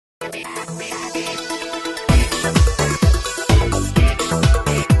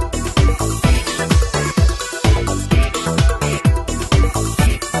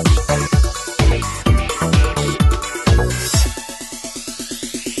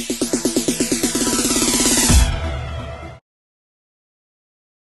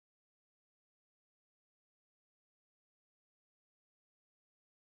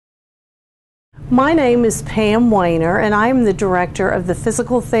My name is Pam Wayner, and I am the director of the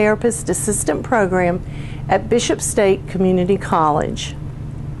Physical Therapist Assistant Program at Bishop State Community College.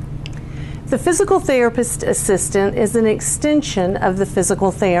 The Physical Therapist Assistant is an extension of the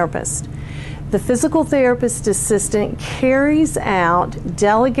physical therapist. The Physical Therapist Assistant carries out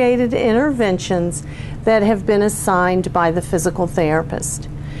delegated interventions that have been assigned by the physical therapist.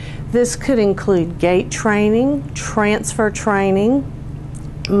 This could include gait training, transfer training,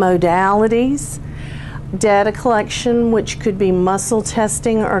 modalities, data collection, which could be muscle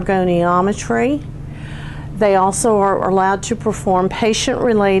testing or goniometry. They also are allowed to perform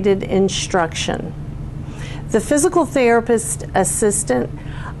patient-related instruction. The physical therapist assistant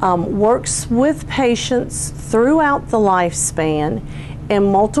works with patients throughout the lifespan in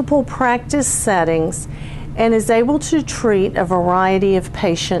multiple practice settings and is able to treat a variety of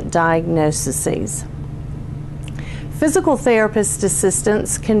patient diagnoses. Physical therapist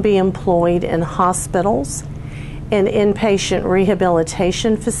assistants can be employed in hospitals, in inpatient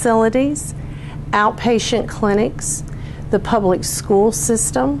rehabilitation facilities, outpatient clinics, the public school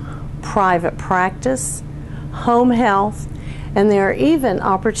system, private practice, home health, and there are even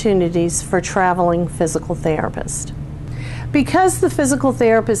opportunities for traveling physical therapists. Because the Physical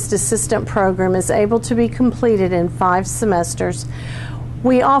Therapist Assistant Program is able to be completed in 5 semesters,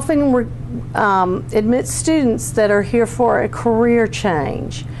 we often admit students that are here for a career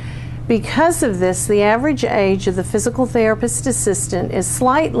change. Because of this, the average age of the physical therapist assistant is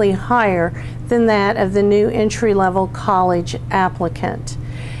slightly higher than that of the new entry-level college applicant.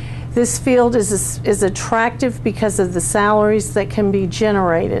 This field is attractive because of the salaries that can be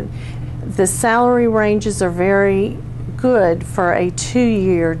generated. The salary ranges are very good for a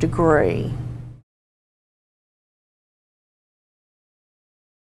 2-year degree.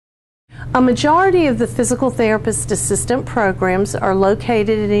 A majority of the physical therapist assistant programs are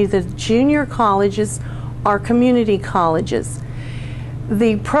located in either junior colleges or community colleges.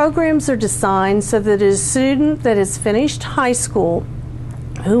 The programs are designed so that a student that has finished high school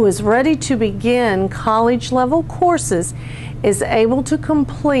who is ready to begin college-level courses is able to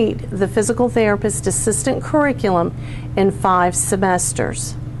complete the physical therapist assistant curriculum in 5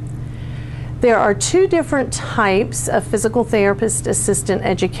 semesters. There are 2 different types of physical therapist assistant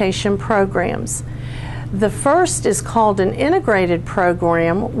education programs. The first is called an integrated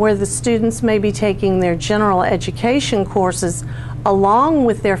program, where the students may be taking their general education courses along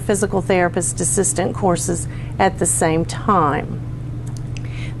with their physical therapist assistant courses at the same time.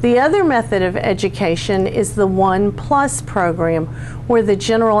 The other method of education is the 1+ program, where the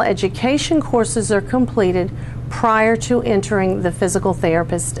general education courses are completed prior to entering the physical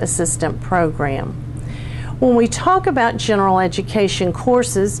therapist assistant program. When we talk about general education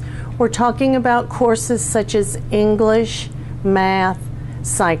courses, we're talking about courses such as English, math,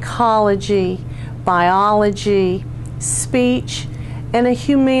 psychology, biology, speech, and a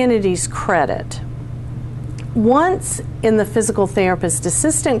humanities credit. Once in the physical therapist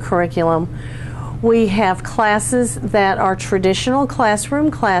assistant curriculum, we have classes that are traditional classroom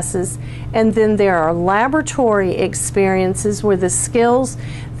classes, and then there are laboratory experiences where the skills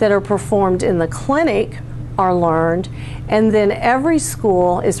that are performed in the clinic are learned, and then every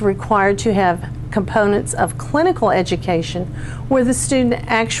school is required to have components of clinical education where the student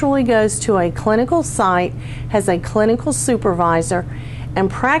actually goes to a clinical site, has a clinical supervisor, and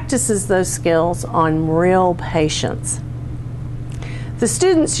practices those skills on real patients. The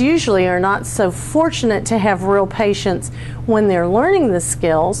students usually are not so fortunate to have real patients when they're learning the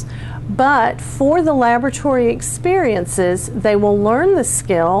skills, but for the laboratory experiences, they will learn the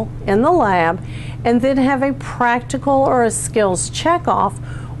skill in the lab and then have a practical or a skills check-off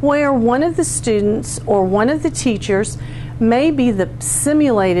where one of the students or one of the teachers may be the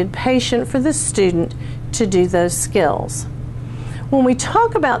simulated patient for the student to do those skills. When we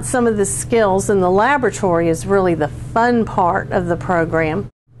talk about some of the skills in the laboratory is really the fun part of the program.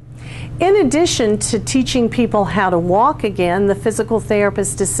 In addition to teaching people how to walk again, the physical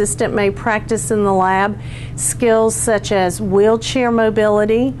therapist assistant may practice in the lab skills such as wheelchair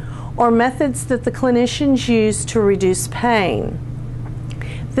mobility or methods that the clinicians use to reduce pain.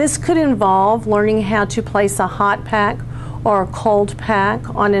 This could involve learning how to place a hot pack or a cold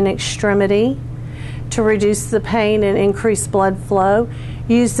pack on an extremity, to reduce the pain and increase blood flow,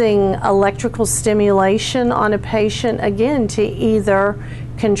 using electrical stimulation on a patient, again, to either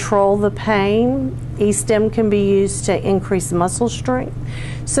control the pain. E-stim can be used to increase muscle strength.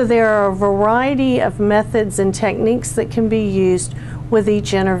 So there are a variety of methods and techniques that can be used with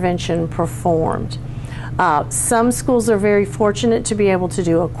each intervention performed. Some schools are very fortunate to be able to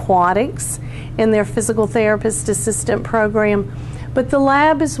do aquatics in their physical therapist assistant program, but the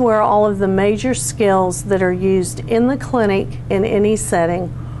lab is where all of the major skills that are used in the clinic in any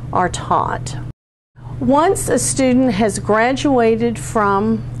setting are taught. Once a student has graduated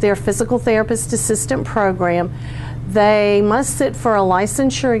from their physical therapist assistant program, they must sit for a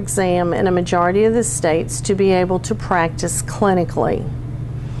licensure exam in a majority of the states to be able to practice clinically.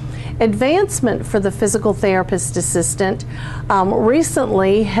 Advancement for the physical therapist assistant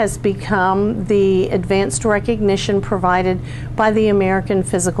recently has become the advanced recognition provided by the American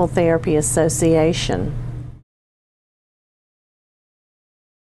Physical Therapy Association.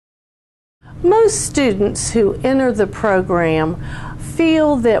 Most students who enter the program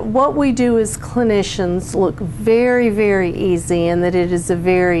feel that what we do as clinicians look very, very easy and that it is a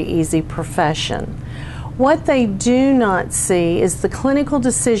very easy profession. What they do not see is the clinical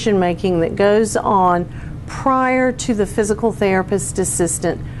decision making that goes on prior to the physical therapist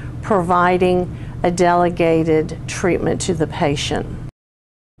assistant providing a delegated treatment to the patient.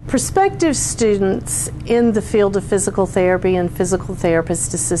 Prospective students in the field of physical therapy and physical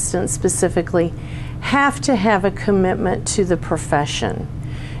therapist assistants specifically have to have a commitment to the profession.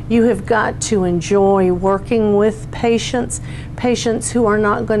 You have got to enjoy working with patients who are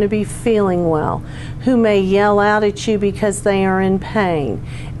not going to be feeling well, who may yell out at you because they are in pain.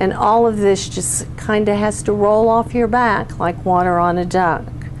 And all of this just kind of has to roll off your back like water on a duck.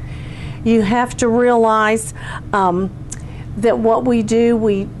 You have to realize that what we do,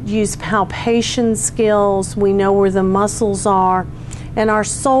 we use palpation skills, we know where the muscles are, and our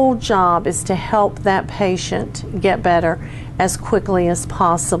sole job is to help that patient get better as quickly as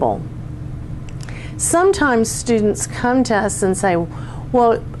possible. Sometimes students come to us and say,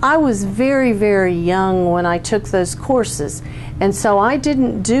 well, I was very, very young when I took those courses, and so I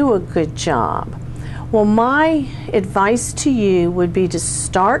didn't do a good job. Well, my advice to you would be to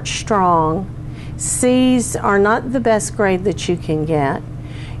start strong. C's are not the best grade that you can get.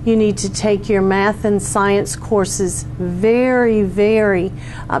 You need to take your math and science courses very, very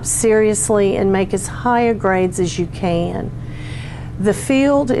seriously and make as high a grades as you can. The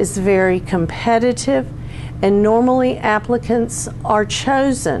field is very competitive, and normally applicants are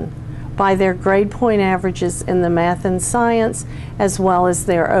chosen by their grade point averages in the math and science as well as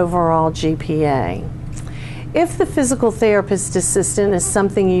their overall GPA. If the physical therapist assistant is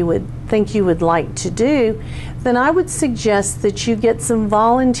something you would think you would like to do, then I would suggest that you get some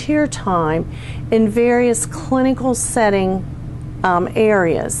volunteer time in various clinical setting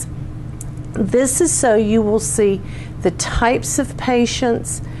areas. This is so you will see the types of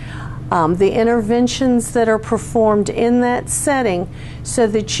patients, the interventions that are performed in that setting, so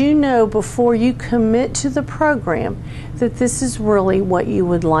that you know before you commit to the program that this is really what you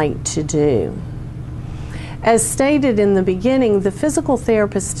would like to do. As stated in the beginning, the physical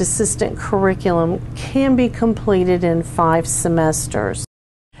therapist assistant curriculum can be completed in 5 semesters.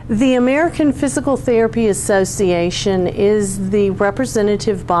 The American Physical Therapy Association is the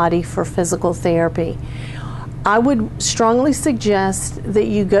representative body for physical therapy. I would strongly suggest that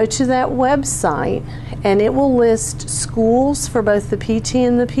you go to that website, and it will list schools for both the PT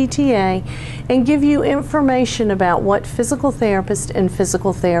and the PTA and give you information about what physical therapists and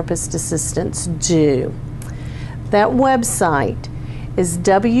physical therapist assistants do. That website is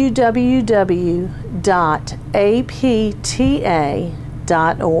www.apta.org.